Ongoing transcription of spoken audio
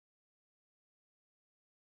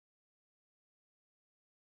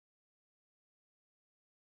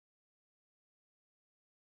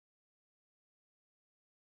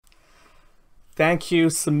Thank you,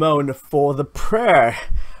 Simone, for the prayer.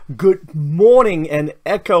 Good morning and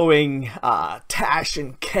echoing Tash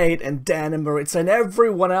and Kate and Dan and Maritza and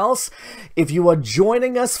everyone else. If you are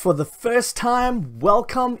joining us for the first time,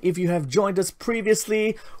 welcome. If you have joined us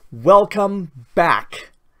previously, welcome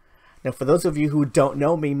back. Now, for those of you who don't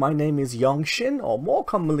know me, my name is Yongshin, or more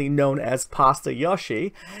commonly known as Pastor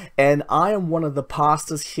Yoshi, and I am one of the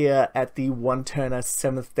pastors here at the Wantirna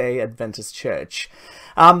Seventh-day Adventist Church.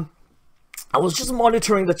 I was just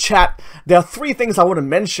monitoring the chat. There are three things I want to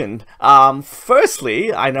mention.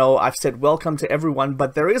 Firstly, I know I've said welcome to everyone,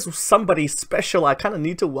 but there is somebody special I kind of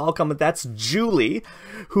need to welcome, and that's Julie,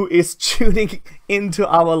 who is tuning into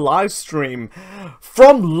our live stream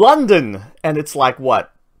from London. And it's like,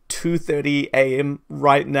 what, 2:30 a.m.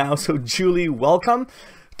 right now? So Julie, welcome.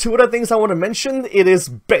 Two other things I want to mention. It is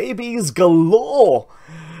babies galore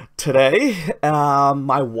today.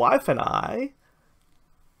 My wife and I,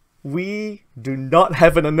 we do not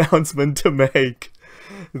have an announcement to make,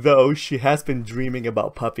 though she has been dreaming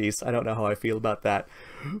about puppies. I don't know how I feel about that.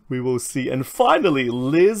 We will see. And finally,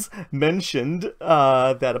 Liz mentioned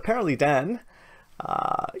that apparently, Dan,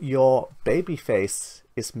 your baby face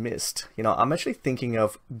is missed. You know, I'm actually thinking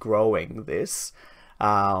of growing this.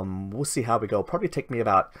 We'll see how we go. Probably take me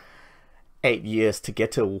about 8 years to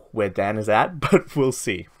get to where Dan is at, but we'll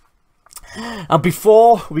see.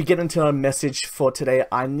 Before we get into our message for today,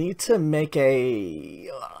 I need to make a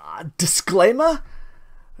disclaimer.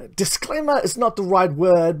 Disclaimer is not the right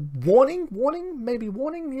word. Warning, maybe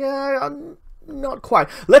warning. Yeah, not quite.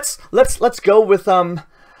 Let's go with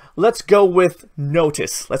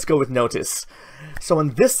notice. Let's go with notice. So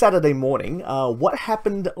on this Saturday morning, what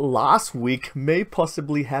happened last week may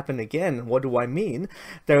possibly happen again. What do I mean?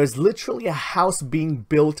 There is literally a house being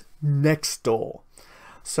built next door.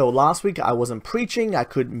 So last week I wasn't preaching, I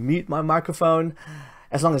could mute my microphone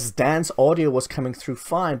as long as Dan's audio was coming through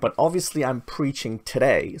fine, but obviously I'm preaching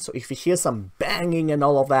today. So if you hear some banging and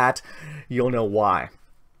all of that, you'll know why.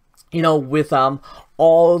 You know, with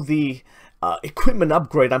all the equipment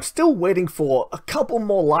upgrade, I'm still waiting for a couple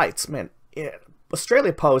more lights, man. Yeah,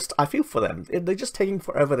 Australia Post, I feel for them. They're just taking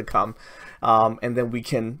forever to come. And then we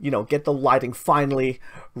can, you know, get the lighting finally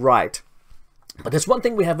right. But there's one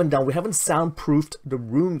thing we haven't done. We haven't soundproofed the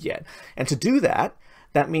room yet. And to do that,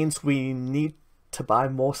 that means we need to buy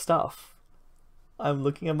more stuff. I'm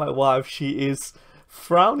looking at my wife. She is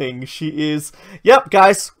frowning. She is, yep,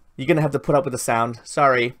 guys, you're going to have to put up with the sound.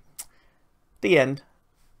 Sorry. The end.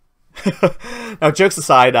 Now, jokes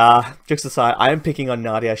aside, I am picking on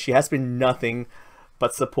Nadia. She has been nothing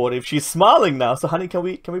but supportive. She's smiling now. So, honey, can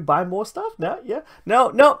we buy more stuff? No? Yeah? No.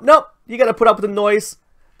 You got to put up with the noise.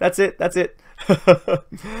 That's it.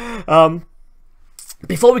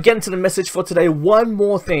 Before we get into the message for today, one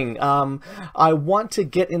more thing. I want to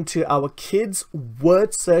get into our kids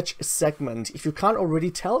word search segment. If you can't already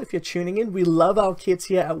tell, if you're tuning in, we love our kids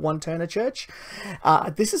here at Wantirna Church.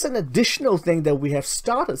 This is an additional thing that we have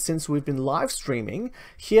started since we've been live streaming.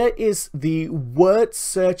 Here is the word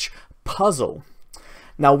search puzzle.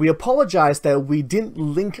 Now, we apologize that we didn't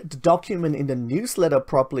link the document in the newsletter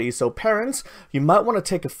properly. So parents, you might want to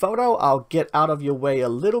take a photo. I'll get out of your way a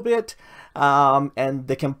little bit. And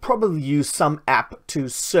they can probably use some app to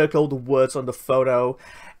circle the words on the photo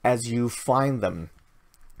as you find them.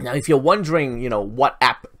 Now, if you're wondering, you know, what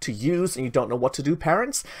app to use and you don't know what to do,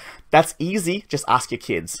 parents, that's easy. Just ask your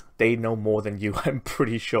kids. They know more than you, I'm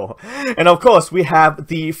pretty sure. And of course, we have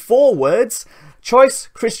the 4 words: choice,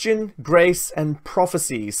 Christian, grace, and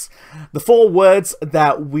prophecies. The 4 words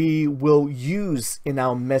that we will use in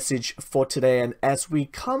our message for today. And as we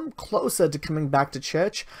come closer to coming back to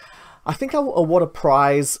church, I think I will award a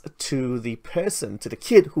prize to the person, to the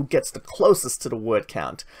kid who gets the closest to the word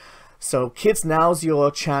count. So kids, now's your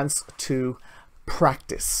chance to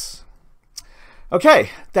practice. Okay,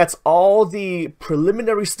 that's all the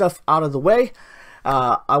preliminary stuff out of the way.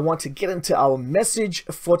 I want to get into our message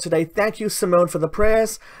for today. Thank you, Simone, for the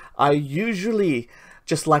prayers. I usually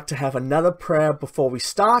just like to have another prayer before we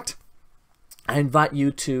start. I invite you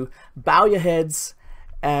to bow your heads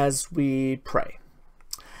as we pray.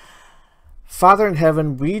 Father in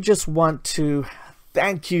heaven, we just want to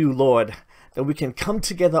thank you, Lord, that we can come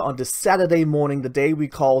together on this Saturday morning, the day we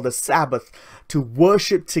call the Sabbath, to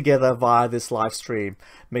worship together via this live stream.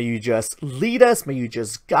 May you just lead us. May you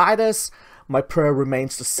just guide us. My prayer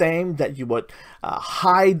remains the same, that you would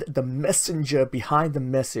hide the messenger behind the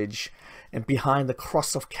message and behind the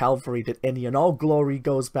cross of Calvary, that any and all glory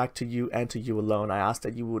goes back to you and to you alone. I ask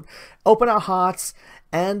that you would open our hearts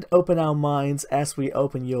and open our minds as we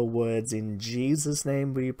open your words. In Jesus'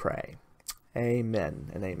 name we pray. Amen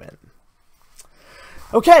and amen.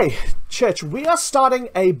 Okay, church, we are starting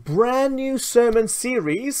a brand new sermon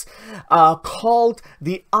series called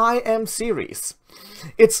the I Am series.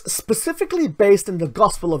 It's specifically based in the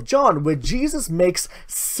Gospel of John, where Jesus makes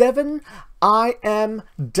 7 I Am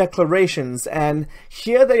declarations, and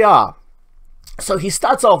here they are. So he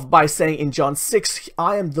starts off by saying in John 6,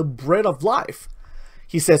 I am the bread of life.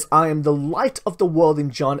 He says, I am the light of the world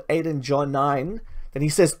in John 8 and John 9. Then he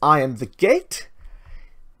says, I am the gate.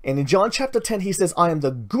 And in John chapter 10, he says, I am the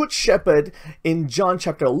good shepherd. In John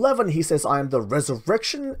chapter 11, he says, I am the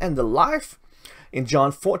resurrection and the life. In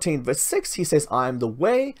John 14, verse 6, he says, I am the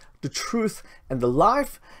way, the truth, and the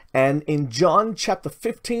life. And in John chapter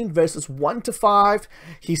 15, verses 1 to 5,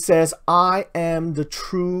 he says, I am the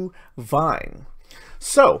true vine.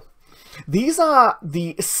 So, these are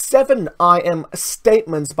the 7 I am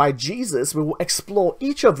statements by Jesus. We will explore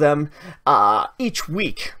each of them each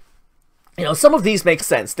week. You know, some of these make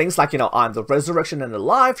sense. Things like, I'm the resurrection and the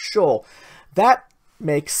life. Sure, that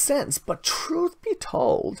makes sense. But truth be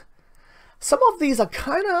told, some of these are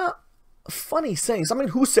kind of funny sayings. I mean,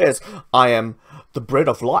 who says, I am the bread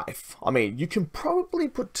of life? I mean, you can probably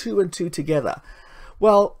put 2 and 2 together.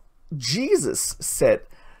 Well, Jesus said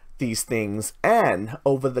these things, and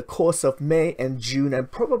over the course of May and June,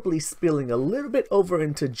 and probably spilling a little bit over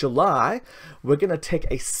into July, we're going to take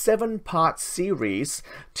a 7-part series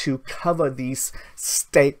to cover these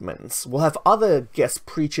statements. We'll have other guest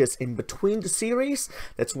preachers in between the series.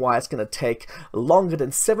 That's why it's going to take longer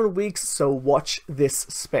than 7 weeks, so watch this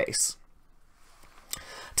space.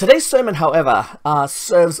 Today's sermon, however,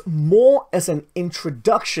 serves more as an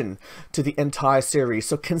introduction to the entire series.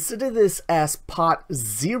 So consider this as part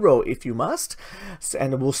 0 if you must.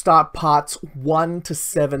 And we'll start parts 1 to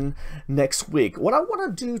 7 next week. What I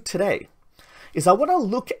want to do today is I want to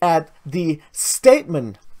look at the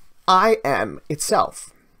statement, I am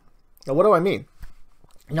itself. Now, what do I mean?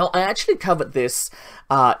 Now, I actually covered this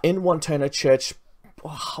in Wantirna Church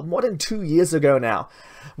more than 2 years ago now.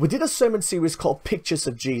 We did a sermon series called Pictures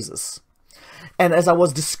of Jesus. And as I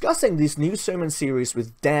was discussing this new sermon series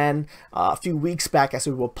with Dan a few weeks back as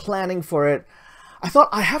we were planning for it, I thought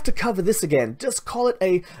I have to cover this again. Just call it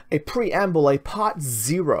a preamble, a part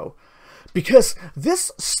 0. Because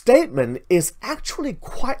this statement is actually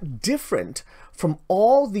quite different from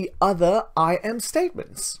all the other I am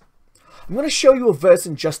statements. I'm going to show you a verse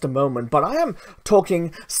in just a moment, but I am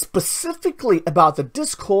talking specifically about the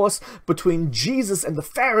discourse between Jesus and the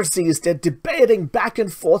Pharisees. They're debating back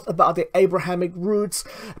and forth about their Abrahamic roots,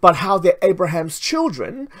 about how they're Abraham's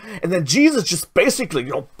children, and then Jesus just basically,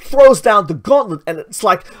 throws down the gauntlet, and it's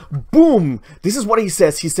like, boom, this is what he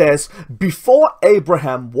says. He says, before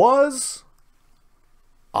Abraham was,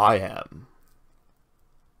 I am.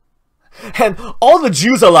 And all the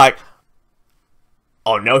Jews are like,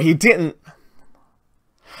 oh no, he didn't.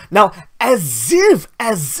 Now, as if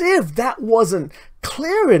that wasn't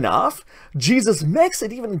clear enough, Jesus makes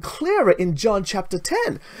it even clearer in John chapter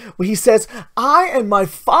 10, where he says, I and my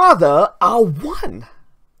Father are one.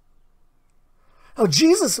 Now,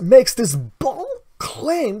 Jesus makes this bold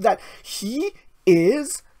claim that he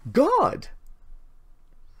is God.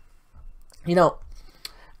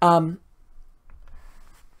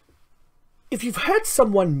 If you've heard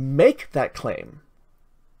someone make that claim,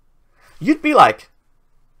 you'd be like,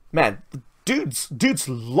 man, dude's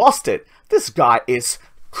lost it. This guy is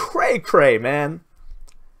cray-cray, man.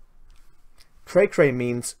 Cray-cray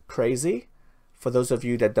means crazy, for those of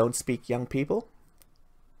you that don't speak young people,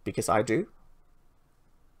 because I do,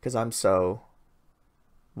 because I'm so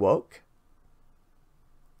woke.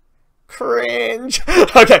 Cringe.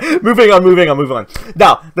 Okay, moving on.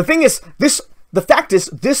 Now, the fact is,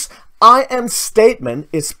 this I am statement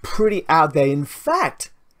is pretty out there. In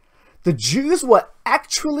fact, the Jews were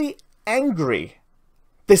actually angry.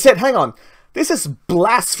 They said, hang on, this is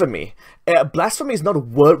blasphemy. Blasphemy is not a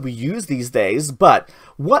word we use these days, but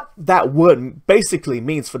what that word basically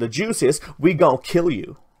means for the Jews is, we gonna kill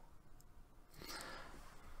you.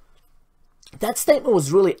 That statement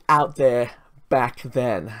was really out there back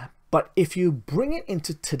then, but if you bring it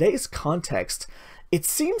into today's context, it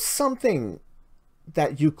seems something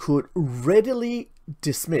that you could readily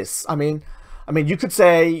dismiss. I mean, you could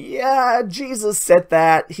say, yeah, Jesus said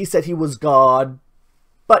that. He said he was God.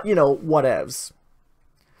 But, whatevs.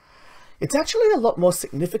 It's actually a lot more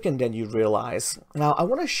significant than you realize. Now, I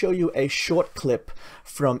want to show you a short clip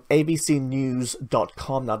from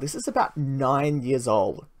abcnews.com. Now, this is about 9 years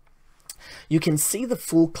old. You can see the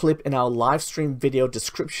full clip in our live stream video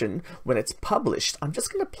description when it's published. I'm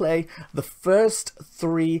just going to play the first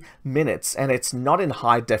 3 minutes, and it's not in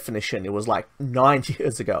high definition. It was like 9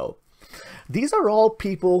 years ago. These are all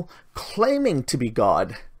people claiming to be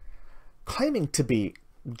God, claiming to be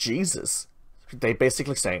Jesus. They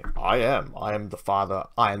basically saying, I am the Father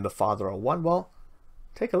are one. Well,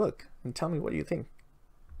 take a look and tell me what you think.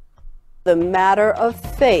 The matter of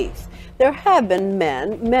faith. There have been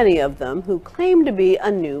men, many of them, who claim to be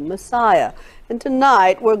a new Messiah. And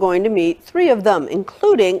tonight we're going to meet 3 of them,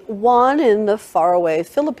 including one in the faraway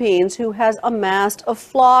Philippines who has amassed a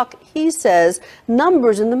flock, he says,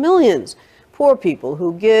 numbers in the millions. Poor people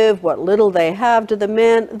who give what little they have to the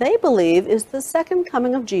man they believe is the second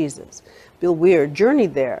coming of Jesus. Bill Weir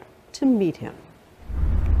journeyed there to meet him.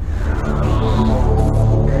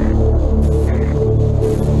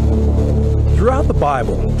 Throughout the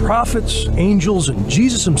Bible, prophets, angels, and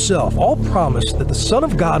Jesus himself all promised that the Son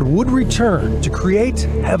of God would return to create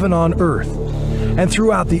heaven on earth. And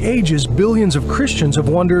throughout the ages, billions of Christians have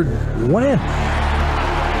wondered, when?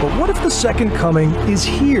 But what if the second coming is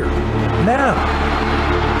here, now?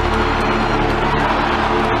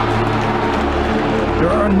 There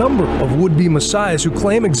are a number of would-be messiahs who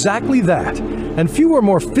claim exactly that, and few are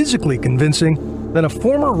more physically convincing than a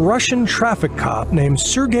former Russian traffic cop named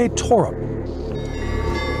Sergei Torop.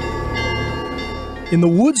 In the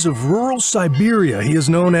woods of rural Siberia, he is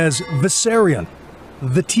known as Vissarion,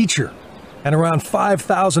 the teacher, and around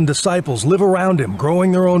 5,000 disciples live around him,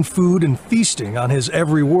 growing their own food and feasting on his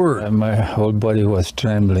every word. My whole body was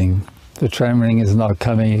trembling. The trembling is not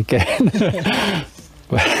coming again.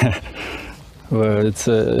 Well, it's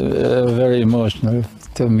very emotional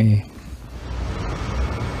to me.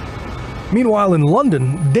 Meanwhile, in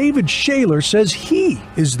London, David Shaler says he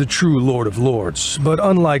is the true Lord of Lords, but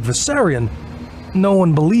unlike Vissarion, no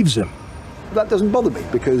one believes him. That doesn't bother me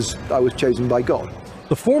because I was chosen by God.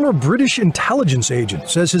 The former British intelligence agent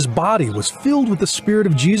says his body was filled with the Spirit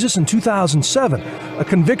of Jesus in 2007, a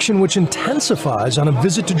conviction which intensifies on a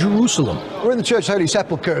visit to Jerusalem. We're in the Church Holy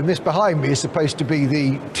Sepulchre, and this behind me is supposed to be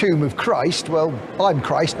the tomb of Christ. Well, I'm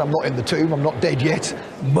Christ, and I'm not in the tomb, I'm not dead yet.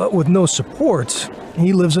 But with no support,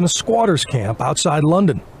 he lives in a squatters' camp outside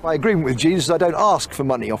London. My agreement with Jesus, I don't ask for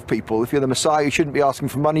money off people. If you're the Messiah, you shouldn't be asking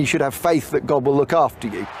for money. You should have faith that God will look after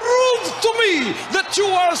you. Prove to me that you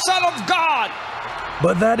are a son of God.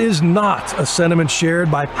 But that is not a sentiment shared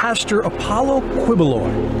by Pastor Apollo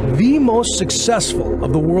Quiboloy, the most successful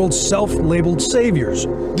of the world's self-labeled saviors.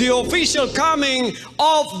 The official coming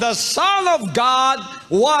of the Son of God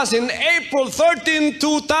was in April 13,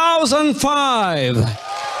 2005.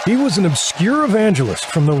 He was an obscure evangelist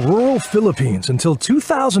from the rural Philippines until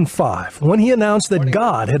 2005, when he announced that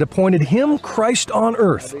God had appointed him Christ on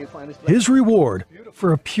earth, his reward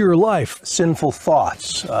for a pure life. Sinful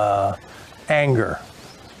thoughts, anger,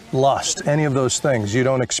 lust, any of those things, you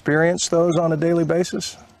don't experience those on a daily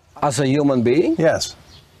basis? As a human being? Yes.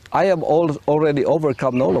 I have already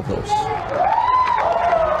overcome all of those.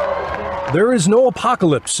 There is no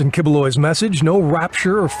apocalypse in Quiboloy's message, no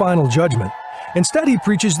rapture or final judgment. Instead, he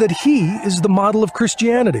preaches that he is the model of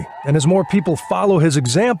Christianity, and as more people follow his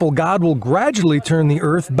example, God will gradually turn the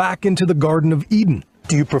earth back into the Garden of Eden.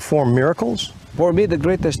 Do you perform miracles? For me, the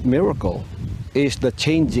greatest miracle is the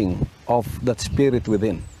changing of that spirit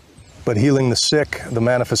within. But healing the sick, the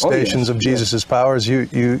manifestations of Jesus' powers,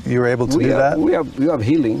 you're able to do that? We have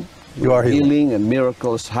healing. You are healing. Healing and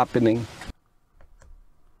miracles happening.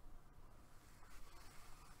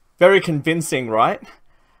 Very convincing, right?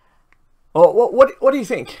 Oh, what do you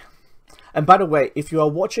think? And by the way, if you are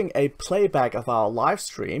watching a playback of our live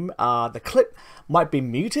stream, the clip might be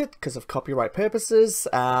muted because of copyright purposes.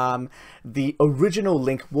 The original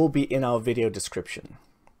link will be in our video description.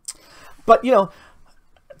 But, you know,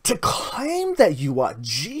 to claim that you are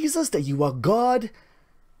Jesus, that you are God,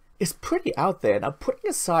 is pretty out there. Now, putting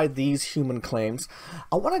aside these human claims,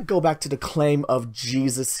 I want to go back to the claim of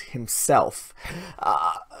Jesus himself.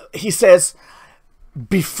 He says,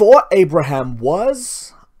 "Before Abraham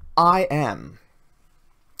was, I am."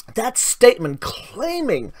 That statement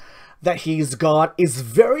claiming that he's God is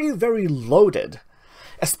very, very loaded,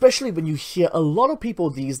 especially when you hear a lot of people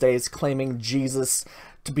these days claiming Jesus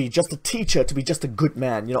to be just a teacher, to be just a good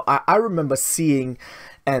man. You know, I remember seeing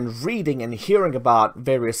and reading and hearing about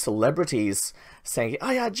various celebrities saying,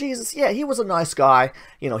 "Oh yeah, Jesus, yeah, he was a nice guy.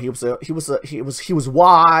 You know, he was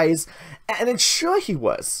wise," and then sure he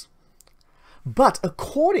was. But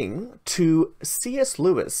according to C.S.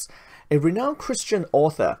 Lewis, a renowned Christian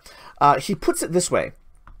author, he puts it this way.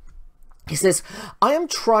 He says, "I am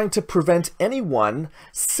trying to prevent anyone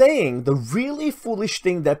saying the really foolish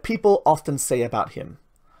thing that people often say about him.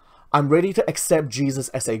 I'm ready to accept Jesus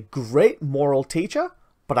as a great moral teacher,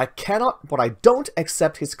 but I don't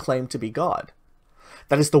accept his claim to be God.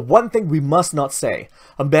 That is the one thing we must not say.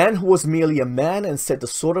 A man who was merely a man and said the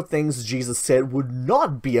sort of things Jesus said would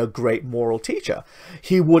not be a great moral teacher.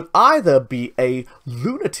 He would either be a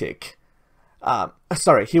lunatic.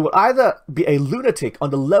 He would either be a lunatic on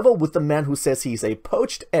the level with the man who says he's a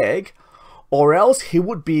poached egg, or else he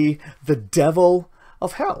would be the devil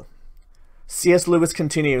of hell. C.S. Lewis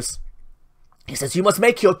continues. He says, you must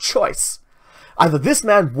make your choice. Either this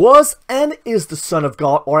man was and is the Son of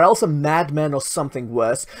God, or else a madman or something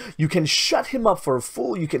worse. You can shut him up for a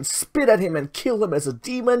fool, you can spit at him and kill him as a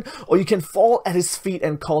demon, or you can fall at his feet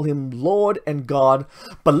and call him Lord and God.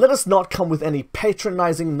 But let us not come with any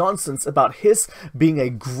patronizing nonsense about his being a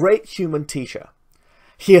great human teacher.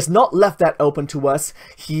 He has not left that open to us.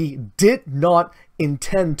 He did not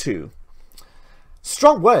intend to.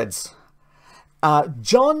 Strong words.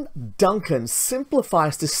 John Duncan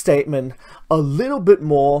simplifies this statement a little bit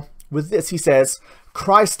more with this. He says,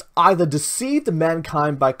 Christ either deceived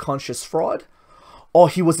mankind by conscious fraud, or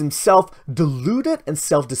he was himself deluded and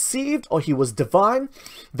self-deceived, or he was divine.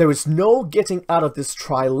 There is no getting out of this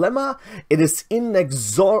trilemma. It is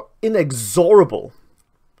inexorable.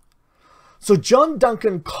 So John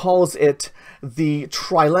Duncan calls it the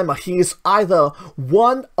trilemma. He is either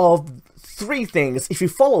one of three things, if you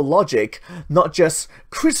follow logic, not just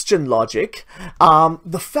Christian logic.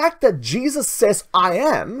 The fact that Jesus says, I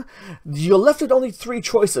am, you're left with only three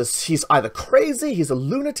choices. He's either crazy, he's a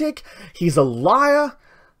lunatic, he's a liar,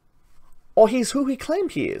 or he's who he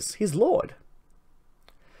claimed he is. He's Lord.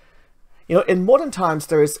 You know, in modern times,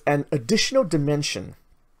 there is an additional dimension.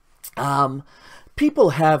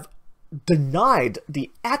 People have denied the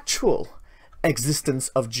actual existence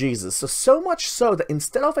of Jesus. So much so that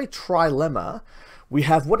instead of a trilemma, we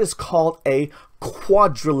have what is called a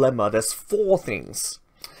quadrilemma. There's four things.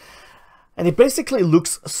 And it basically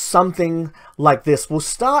looks something like this. We'll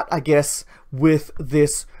start, I guess, with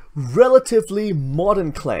this relatively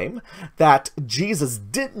modern claim that Jesus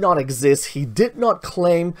did not exist. He did not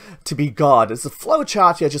claim to be God. There's a flow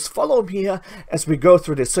chart here. Just follow me here as we go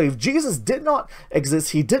through this. So if Jesus did not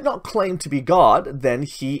exist, he did not claim to be God, then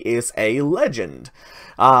he is a legend.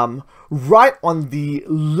 Right on the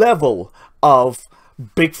level of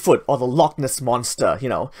Bigfoot or the Loch Ness Monster, you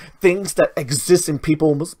know, things that exist in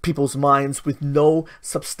people's minds with no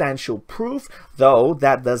substantial proof, though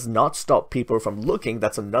that does not stop people from looking.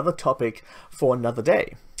 That's another topic for another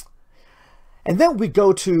day. And then we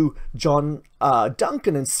go to John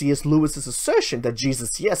Duncan and C.S. Lewis's assertion that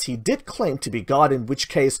Jesus, yes, he did claim to be God, in which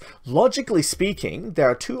case, logically speaking, there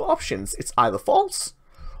are two options. It's either false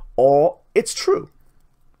or it's true.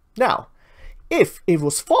 Now, if it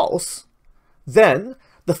was false, then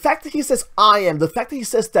the fact that he says, I am, the fact that he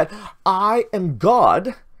says that I am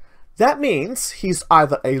God, that means he's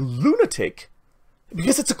either a lunatic,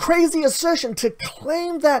 because it's a crazy assertion to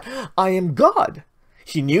claim that I am God.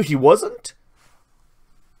 He knew he wasn't,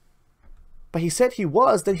 but he said he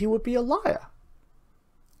was, then he would be a liar.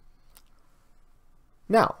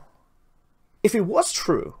 Now, if it was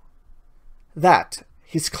true that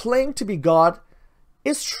his claim to be God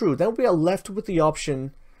is true, then we are left with the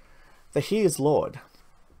option that he is Lord,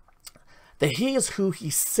 that he is who he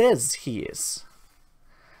says he is.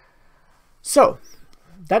 So,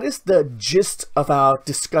 that is the gist of our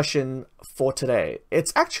discussion for today.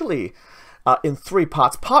 It's actually in three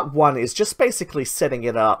parts. Part one is just basically setting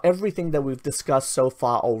it up, everything that we've discussed so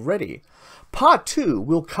far already. Part two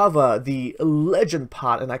will cover the legend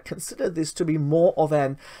part, and I consider this to be more of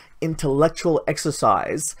an intellectual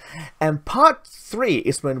exercise. And part three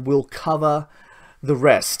is when we'll cover the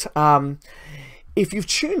rest. If you've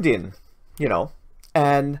tuned in, you know,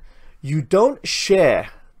 and you don't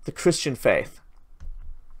share the Christian faith,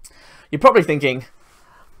 you're probably thinking,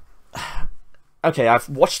 okay, I've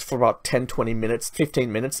watched for about 10, 20 minutes,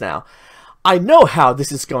 15 minutes now. I know how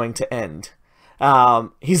this is going to end.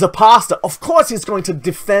 He's a pastor. Of course he's going to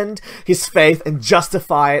defend his faith and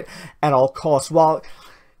justify it at all costs. Well,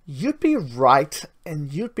 you'd be right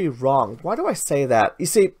and you'd be wrong. Why do I say that? You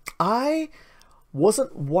see, I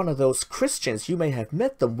wasn't one of those Christians, you may have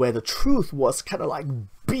met them, where the truth was kind of like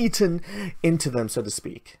beaten into them, so to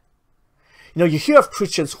speak. You know, you hear of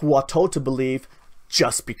Christians who are told to believe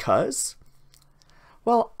just because.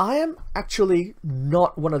 Well, I am actually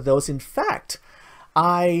not one of those. In fact,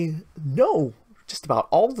 I know just about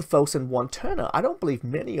all the folks in Wantirna. I don't believe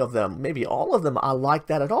many of them, maybe all of them, are like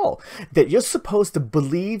that at all. That you're supposed to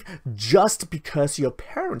believe just because your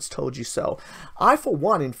parents told you so. I, for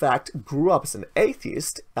one, in fact, grew up as an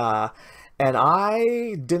atheist, and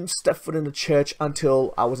I didn't step foot in the church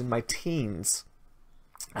until I was in my teens.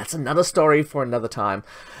 That's another story for another time.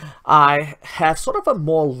 I have sort of a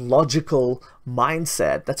more logical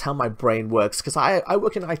mindset. That's how my brain works, because I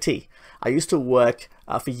work in IT. I used to work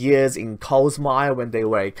for years in Colesmire when they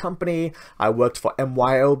were a company. I worked for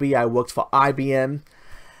MYOB. I worked for IBM.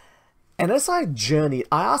 And as I journeyed,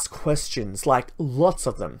 I asked questions, like lots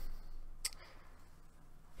of them.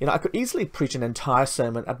 You know, I could easily preach an entire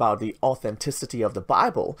sermon about the authenticity of the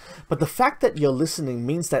Bible, but the fact that you're listening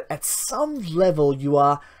means that at some level you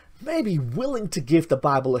are maybe willing to give the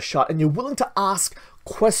Bible a shot, and you're willing to ask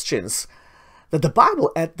questions. That the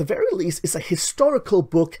Bible, at the very least, is a historical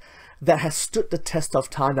book that has stood the test of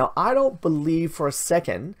time. Now, I don't believe for a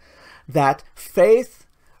second that faith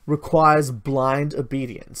requires blind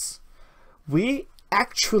obedience. We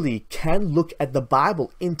actually can look at the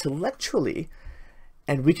Bible intellectually,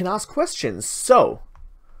 and we can ask questions. So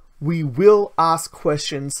we will ask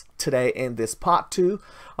questions today in this part 2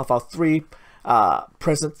 of our three-part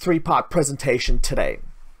presentation today.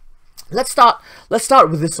 Let's start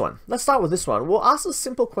with this one. We'll ask a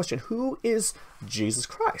simple question: who is Jesus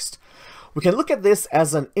Christ? We can look at this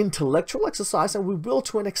as an intellectual exercise, and we will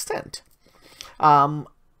to an extent. Who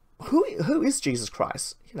is Jesus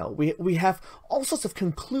Christ? You know, we have all sorts of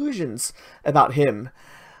conclusions about him.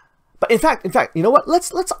 But in fact, you know what?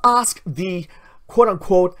 Let's ask the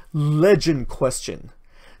quote-unquote legend question.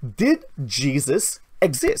 Did Jesus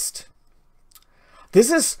exist? This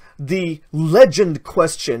is the legend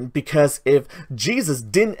question, because if Jesus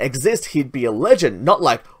didn't exist, he'd be a legend. Not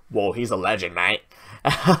like, whoa, he's a legend, mate.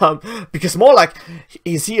 Because more like,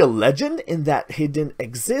 is he a legend in that he didn't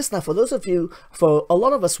exist? Now, for those of you, for a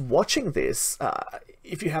lot of us watching this,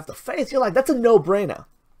 if you have the faith, you're like, that's a no-brainer.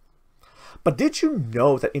 But did you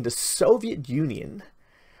know that in the Soviet Union,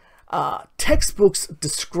 textbooks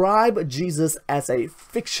describe Jesus as a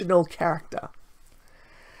fictional character?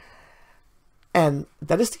 And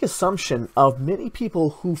that is the assumption of many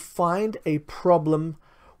people who find a problem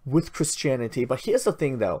with Christianity. But here's the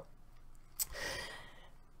thing, though.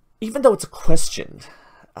 Even though it's a question,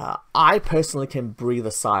 I personally can breathe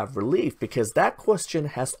a sigh of relief, because that question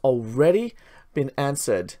has already been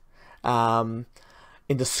answered in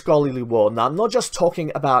the scholarly world. Now, I'm not just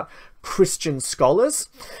talking about Christian scholars.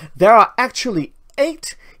 There are actually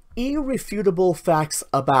 8 irrefutable facts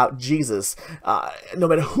about Jesus, no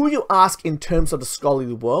matter who you ask in terms of the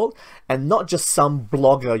scholarly world, and not just some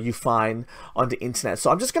blogger you find on the internet.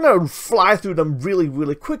 So I'm just going to fly through them really,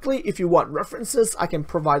 really quickly. If you want references, I can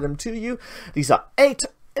provide them to you. These are 8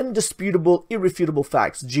 indisputable, irrefutable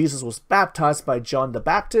facts. Jesus was baptized by John the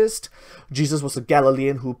Baptist. Jesus was a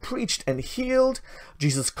Galilean who preached and healed.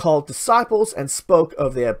 Jesus called disciples and spoke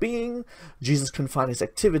of their being. Jesus confined his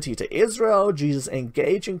activity to Israel. Jesus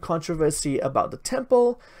engaged in controversy about the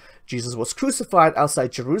temple. Jesus was crucified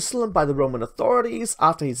outside Jerusalem by the Roman authorities.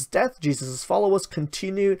 After his death, Jesus' followers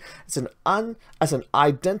continued as an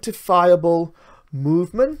identifiable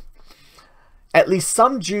movement. At least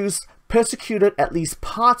some Jews persecuted at least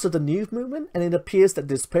parts of the new movement, and it appears that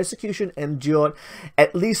this persecution endured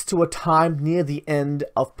at least to a time near the end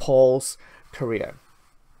of Paul's career.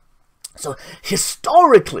 So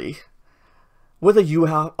historically, whether you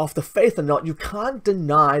are of the faith or not, you can't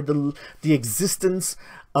deny the existence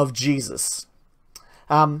of Jesus.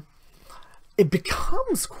 It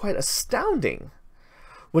becomes quite astounding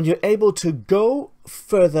when you're able to go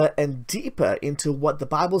further and deeper into what the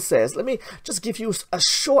Bible says. Let me just give you a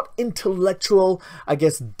short intellectual, I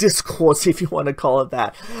guess, discourse, if you want to call it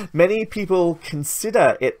that. Many people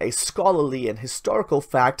consider it a scholarly and historical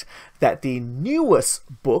fact that the newest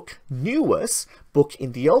book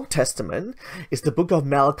in the Old Testament is the book of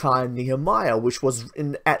Malachi and Nehemiah, which was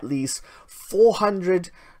in at least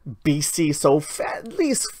 400 BC, so at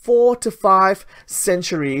least 4 to 5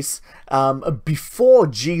 centuries before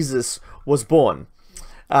Jesus was born.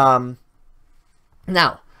 Now,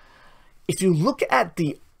 if you look at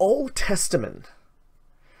the Old Testament,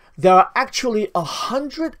 there are actually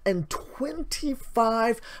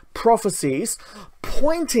 125 prophecies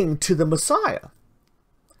pointing to the Messiah.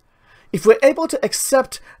 If we're able to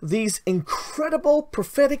accept these incredible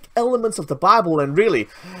prophetic elements of the Bible, and really,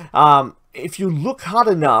 if you look hard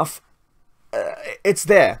enough, it's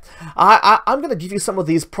there. I'm going to give you some of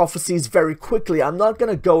these prophecies very quickly. I'm not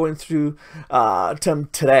going to go in through them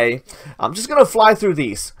today. I'm just going to fly through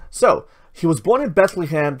these. So, he was born in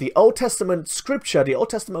Bethlehem. The Old Testament scripture, the Old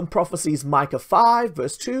Testament prophecies, Micah 5,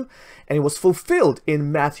 verse 2, and it was fulfilled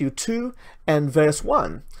in Matthew 2 and verse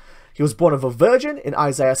 1. He was born of a virgin in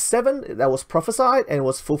Isaiah 7, that was prophesied, and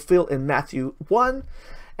was fulfilled in Matthew 1.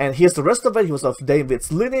 And here's the rest of it. He was of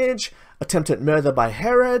David's lineage, attempted murder by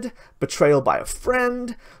Herod, betrayal by a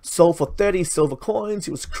friend, sold for 30 silver coins,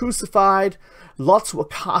 he was crucified, lots were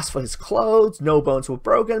cast for his clothes, no bones were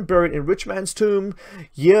broken, buried in rich man's tomb,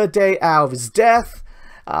 year, day, hour of his death,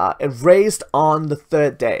 and raised on the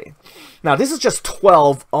third day. Now, this is just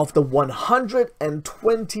 12 of the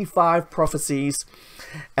 125 prophecies,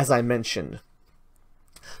 as I mentioned.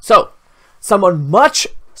 So, someone much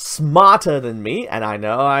smarter than me, and I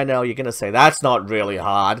know, you're gonna say that's not really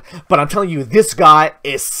hard, but I'm telling you, this guy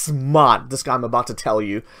is smart. This guy I'm about to tell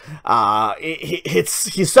you,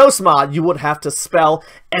 he's so smart you would have to spell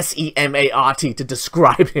S-E-M-A-R-T to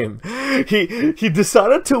describe him. He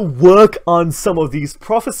decided to work on some of these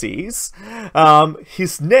prophecies.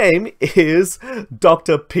 His name is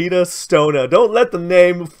Dr. Peter Stoner. Don't let the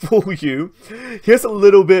name fool you. Here's a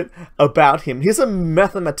little bit about him. He's a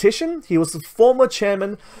mathematician. He was the former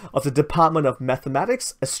chairman of the Department of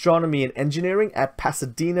Mathematics, Astronomy and Engineering at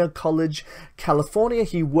Pasadena College, California.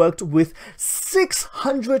 He worked with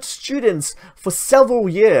 600 students for several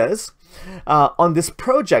years. On this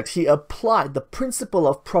project, he applied the principle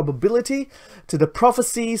of probability to the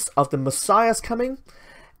prophecies of the Messiah's coming,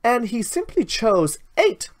 and he simply chose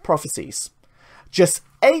 8 prophecies. Just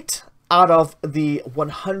 8 out of the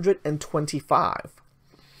 125.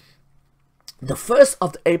 The first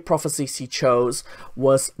of the 8 prophecies he chose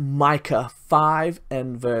was Micah 5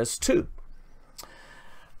 and verse 2.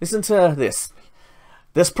 Listen to this.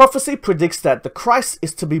 This prophecy predicts that the Christ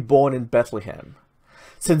is to be born in Bethlehem.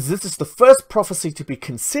 Since this is the first prophecy to be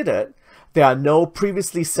considered, there are no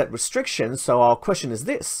previously set restrictions, so our question is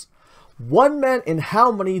this. One man in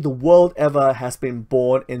how many the world ever has been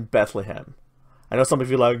born in Bethlehem? I know some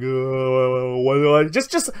of you are like,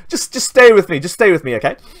 just stay with me,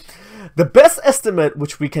 okay? The best estimate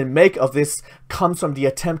which we can make of this comes from the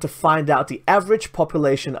attempt to find out the average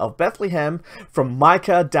population of Bethlehem from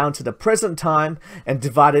Micah down to the present time and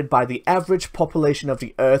divided by the average population of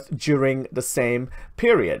the earth during the same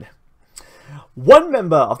period. One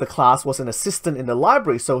member of the class was an assistant in the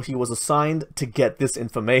library, so he was assigned to get this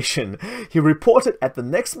information. He reported at the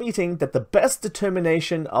next meeting that the best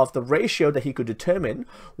determination of the ratio that he could determine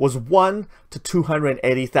was 1 to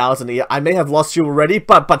 280,000. I may have lost you already,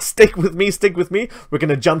 but stick with me. We're going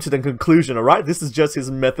to jump to the conclusion, alright? This is just his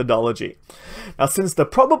methodology. Now, since the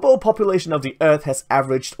probable population of the earth has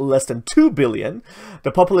averaged less than 2 billion,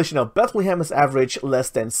 the population of Bethlehem has averaged less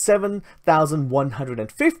than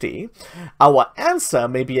 7,150, our answer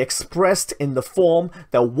may be expressed in the form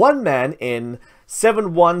that one man in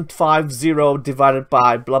 7150 divided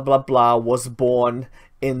by blah blah blah was born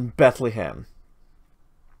in Bethlehem.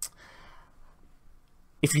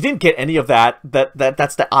 If you didn't get any of that's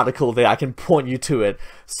the article there. I can point you to it.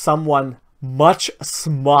 Someone much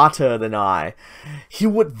smarter than I. He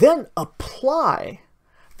would then apply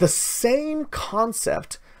the same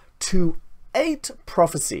concept to 8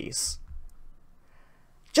 prophecies.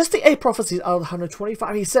 Just the 8 prophecies out of the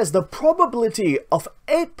 125, he says the probability of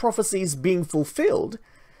 8 prophecies being fulfilled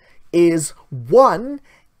is 1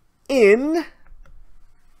 in...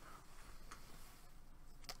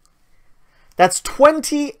 That's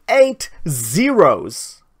 28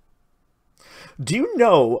 zeros. Do you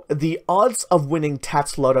know the odds of winning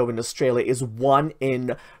Tats Lotto in Australia is 1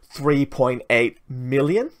 in 3.8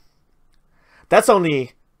 million? That's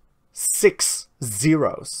only 6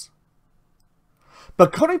 zeros.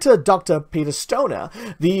 But according to Dr. Peter Stoner,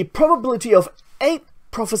 the probability of 8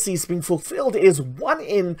 prophecies being fulfilled is 1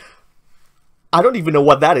 in... I don't even know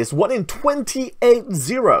what that is. 1 in 28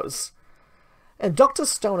 zeros. And Dr.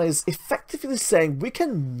 Stoner is effectively saying we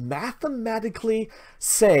can mathematically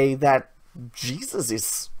say that Jesus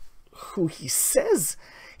is who he says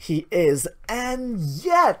he is. And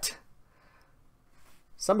yet,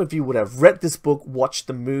 some of you would have read this book, watched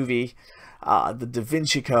the movie, The Da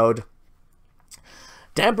Vinci Code.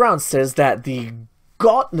 Dan Brown says that the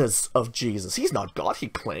godness of Jesus, he's not God, he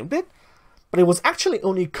claimed it, but it was actually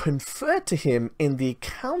only conferred to him in the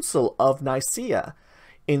Council of Nicaea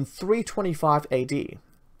in 325 AD.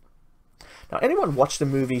 Now, anyone watch the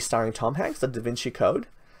movie starring Tom Hanks, The Da Vinci Code?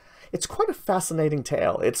 It's quite a fascinating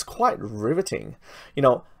tale. It's quite riveting. You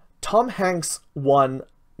know, Tom Hanks won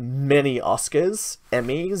many Oscars,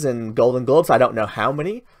 Emmys, and Golden Globes. I don't know how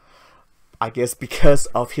many. I guess because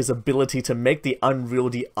of his ability to make the unreal,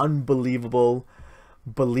 the unbelievable,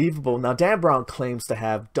 believable. Now, Dan Brown claims to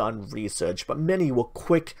have done research, but many were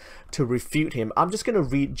quick to refute him. I'm just going to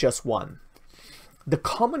read just one. The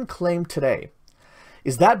common claim today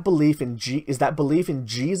is that belief in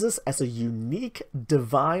Jesus as a unique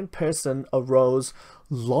divine person arose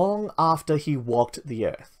long after he walked the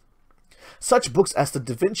earth. Such books as the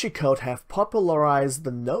Da Vinci Code have popularized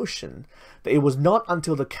the notion that it was not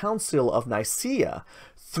until the Council of Nicaea,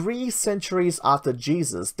 3 centuries after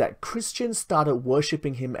Jesus, that Christians started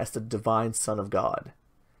worshipping him as the divine Son of God.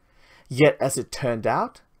 Yet, as it turned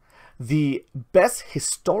out, the best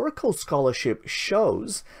historical scholarship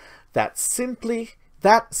shows that simply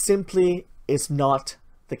is not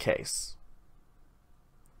the case.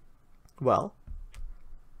 Well,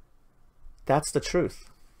 that's the truth.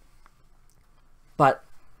 But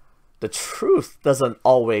the truth doesn't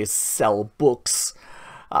always sell books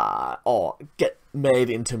or get made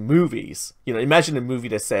into movies. You know, imagine a movie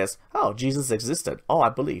that says, oh, Jesus existed. Oh, I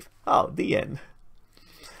believe. Oh, the end.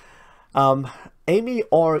 Amy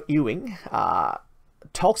Orr Ewing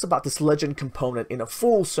talks about this legend component in a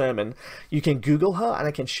full sermon. You can Google her and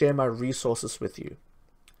I can share my resources with you.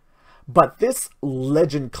 But this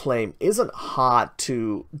legend claim isn't hard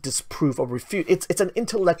to disprove or refute. It's an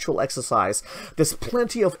intellectual exercise. There's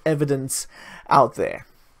plenty of evidence out there.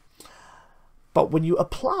 But when you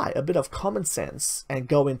apply a bit of common sense and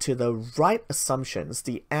go into the right assumptions,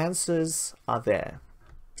 the answers are there.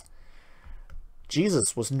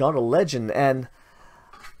 Jesus was not a legend, and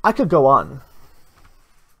I could go on.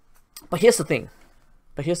 But here's the thing.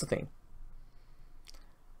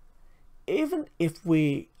 Even if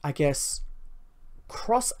we, I guess,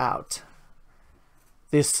 cross out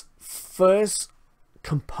this first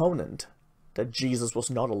component that Jesus was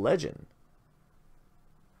not a legend,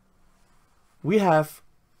 we have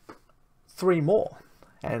 3 more.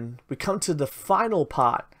 And we come to the final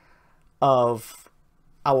part of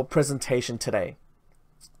our presentation today.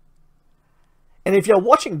 And if you're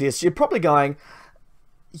watching this, you're probably going,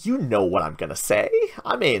 you know what I'm going to say.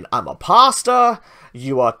 I mean, I'm a pastor.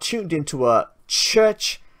 You are tuned into a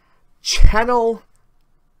church channel.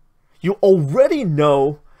 You already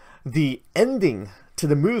know the ending to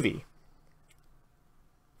the movie.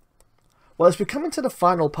 Well, as we come into the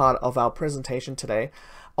final part of our presentation today,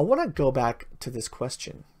 I want to go back to this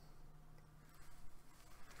question.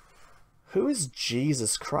 Who is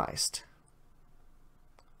Jesus Christ?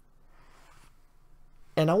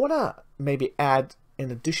 And I want to maybe add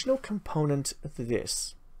an additional component to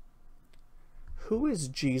this. Who is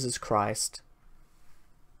Jesus Christ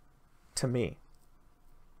to me?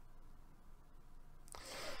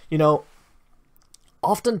 You know,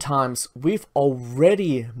 oftentimes we've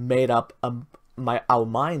already made up our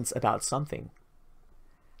minds about something.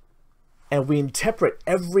 And we interpret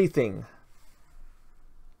everything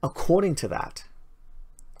according to that.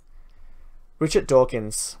 Richard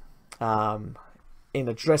Dawkins, in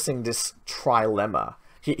addressing this trilemma,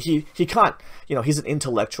 he can't, you know, he's an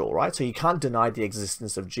intellectual, right? So he can't deny the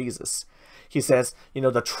existence of Jesus. He says, you know,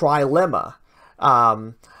 the trilemma,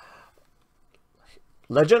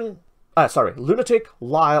 lunatic,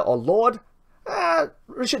 liar, or Lord.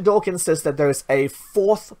 Richard Dawkins says that there is a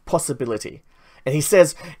 4th possibility. And he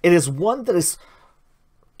says it is one that is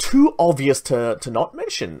too obvious to not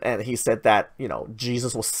mention. And he said that, you know,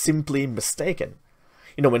 Jesus was simply mistaken.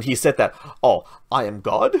 You know, when he said that, oh, I am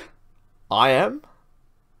God,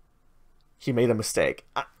 he made a mistake.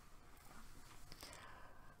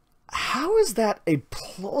 How is that a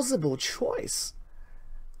plausible choice?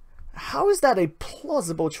 How is that a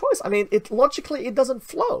plausible choice? I mean, logically, it doesn't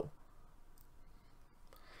flow.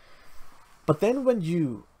 But then when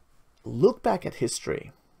you look back at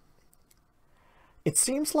history, it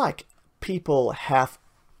seems like people have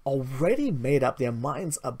already made up their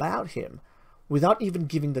minds about him without even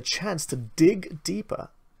giving the chance to dig deeper.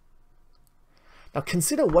 Now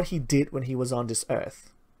consider what he did when he was on this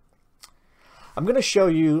earth. I'm going to show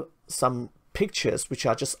you some pictures which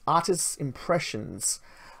are just artists' impressions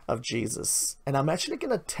of Jesus. And I'm actually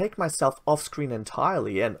going to take myself off screen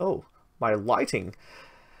entirely, and oh, my lighting,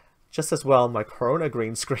 just as well, my Corona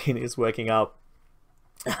green screen is working out.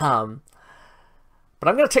 But I'm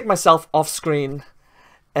going to take myself off screen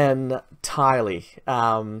entirely.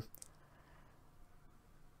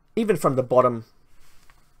 Even from the bottom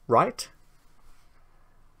right.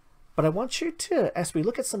 But I want you to, as we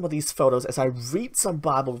look at some of these photos, as I read some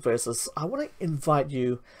Bible verses, I want to invite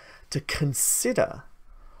you to consider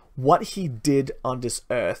what he did on this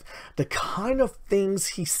earth, the kind of things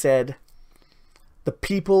he said, the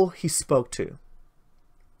people he spoke to.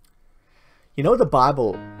 You know, the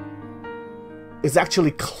Bible is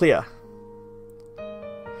actually clear.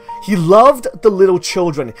 He loved the little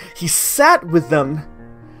children. He sat with them.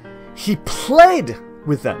 He played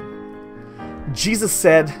with them. Jesus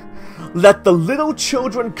said, "Let the little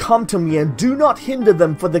children come to me, and do not hinder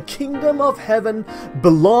them, for the kingdom of heaven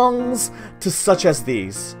belongs to such as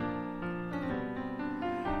these."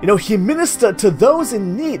 You know, he ministered to those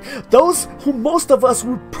in need, those who most of us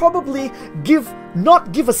would probably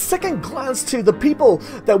not give a second glance to, the people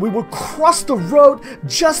that we would cross the road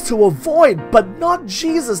just to avoid, but not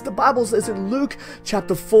Jesus. The Bible says in Luke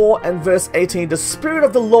chapter 4 and verse 18, "The Spirit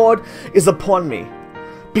of the Lord is upon me,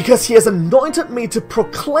 because he has anointed me to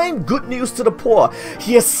proclaim good news to the poor.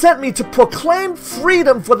 He has sent me to proclaim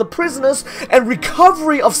freedom for the prisoners and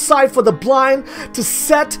recovery of sight for the blind, to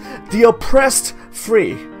set the oppressed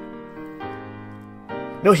free."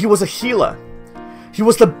 No, he was a healer. He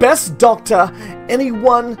was the best doctor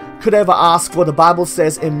anyone could ever ask for. The Bible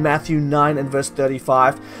says in Matthew 9 and verse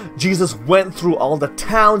 35, Jesus went through all the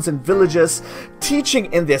towns and villages, teaching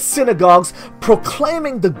in their synagogues,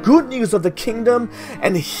 proclaiming the good news of the kingdom,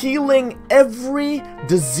 and healing every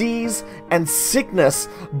disease and sickness.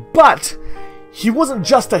 But he wasn't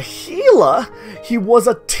just a healer, he was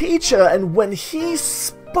a teacher, and when he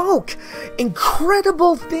spoke,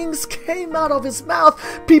 incredible things came out of his mouth.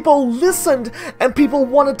 People listened, and people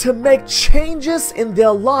wanted to make changes in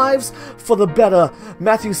their lives for the better.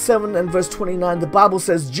 Matthew 7 and verse 29, the Bible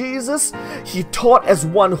says Jesus, he taught as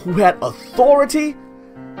one who had authority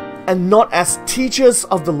and not as teachers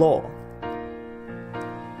of the law.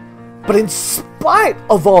 But in spite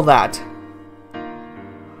of all that,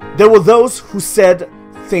 there were those who said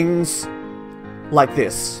things like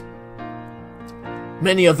this.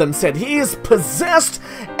 Many of them said, "He is possessed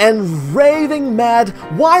and raving mad.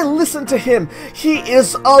 Why listen to him? He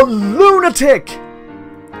is a lunatic."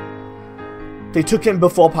 They took him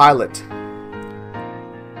before Pilate.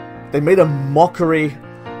 They made a mockery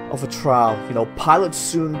of a trial. You know, Pilate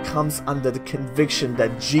soon comes under the conviction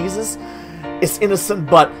that Jesus is innocent,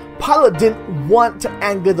 but Pilate didn't want to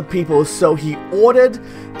anger the people, so he ordered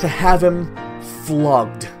to have him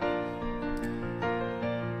flogged.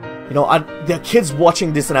 You know, there are kids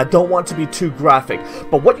watching this, and I don't want to be too graphic,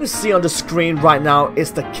 but what you see on the screen right now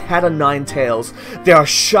is the cat o' nine tails. There are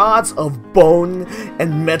shards of bone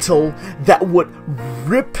and metal that would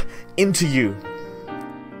rip into you.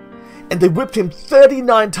 And they whipped him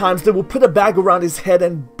 39 times. They would put a bag around his head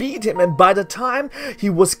and beat him, and by the time he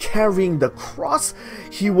was carrying the cross,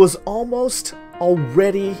 he was almost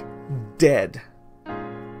already dead.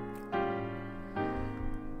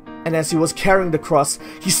 And as he was carrying the cross,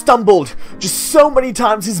 he stumbled just so many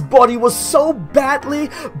times. His body was so badly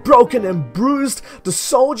broken and bruised, the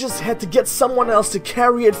soldiers had to get someone else to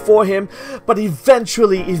carry it for him. But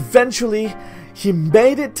eventually, he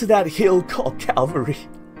made it to that hill called Calvary,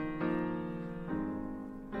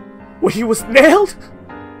 where he was nailed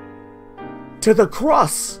to the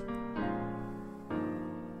cross.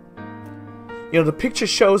 You know, the picture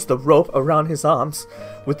shows the rope around his arms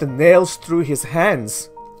with the nails through his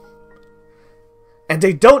hands. And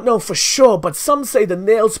they don't know for sure, but some say the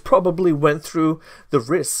nails probably went through the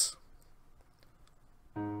wrists.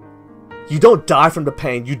 You don't die from the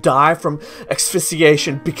pain, you die from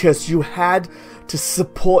asphyxiation because you had to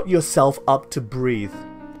support yourself up to breathe.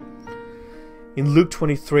 In Luke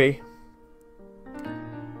 23,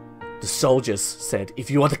 the soldiers said, "If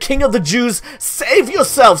you are the king of the Jews, save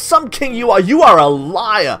yourself. Some king you are a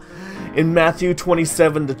liar." In Matthew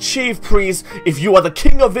 27, the chief priest, "If you are the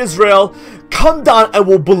king of Israel, come down and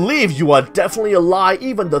we'll believe you are definitely a lie."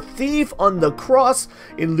 Even the thief on the cross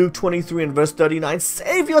in Luke 23 and verse 39,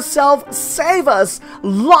 "Save yourself, save us,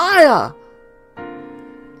 liar."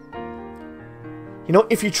 You know,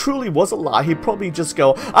 if he truly was a lie, he'd probably just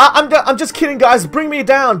go, I'm just kidding, guys, bring me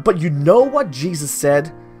down." But you know what Jesus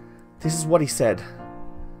said? This is what he said.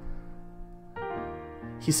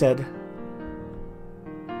 He said,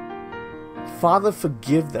 "Father,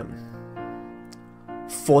 forgive them,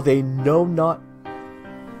 for they know not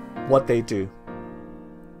what they do."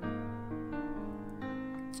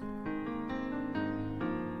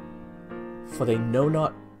 For they know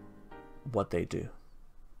not what they do.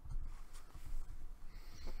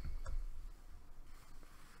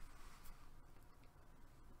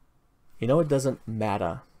 You know, it doesn't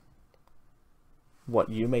matter what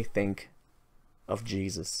you may think of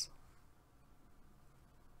Jesus,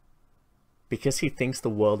 because he thinks the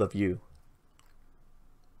world of you.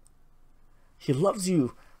 He loves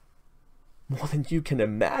you more than you can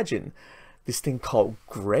imagine. This thing called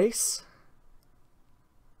grace.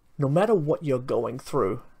 No matter what you're going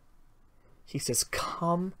through, he says,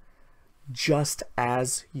 "Come just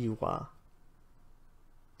as you are."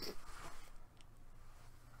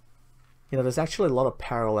 You know, there's actually a lot of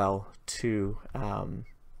parallel to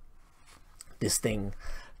this thing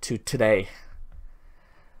to today.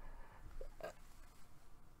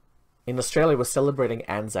 In Australia, we're celebrating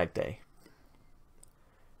Anzac Day.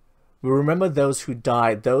 We remember those who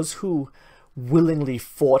died, those who willingly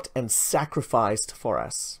fought and sacrificed for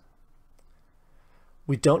us.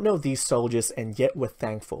 We don't know these soldiers, and yet we're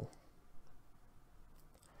thankful.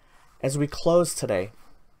 As we close today,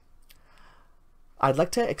 I'd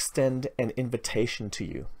like to extend an invitation to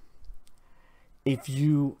you. If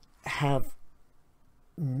you have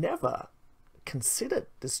never considered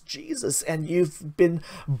this Jesus and you've been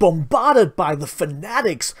bombarded by the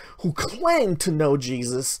fanatics who claim to know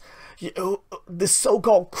Jesus, the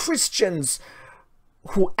so-called Christians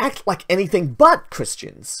who act like anything but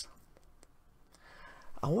Christians,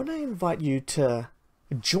 I want to invite you to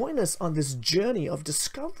join us on this journey of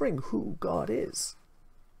discovering who God is.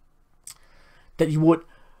 That you would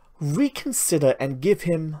reconsider and give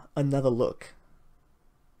him another look.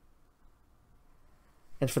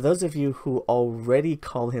 And for those of you who already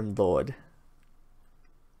call him Lord,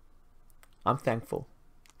 I'm thankful.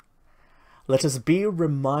 Let us be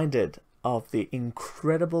reminded of the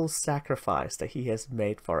incredible sacrifice that he has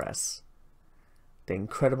made for us. The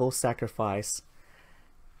incredible sacrifice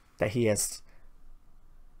that he has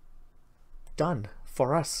done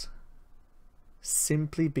for us,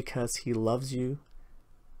 simply because he loves you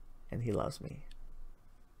and he loves me.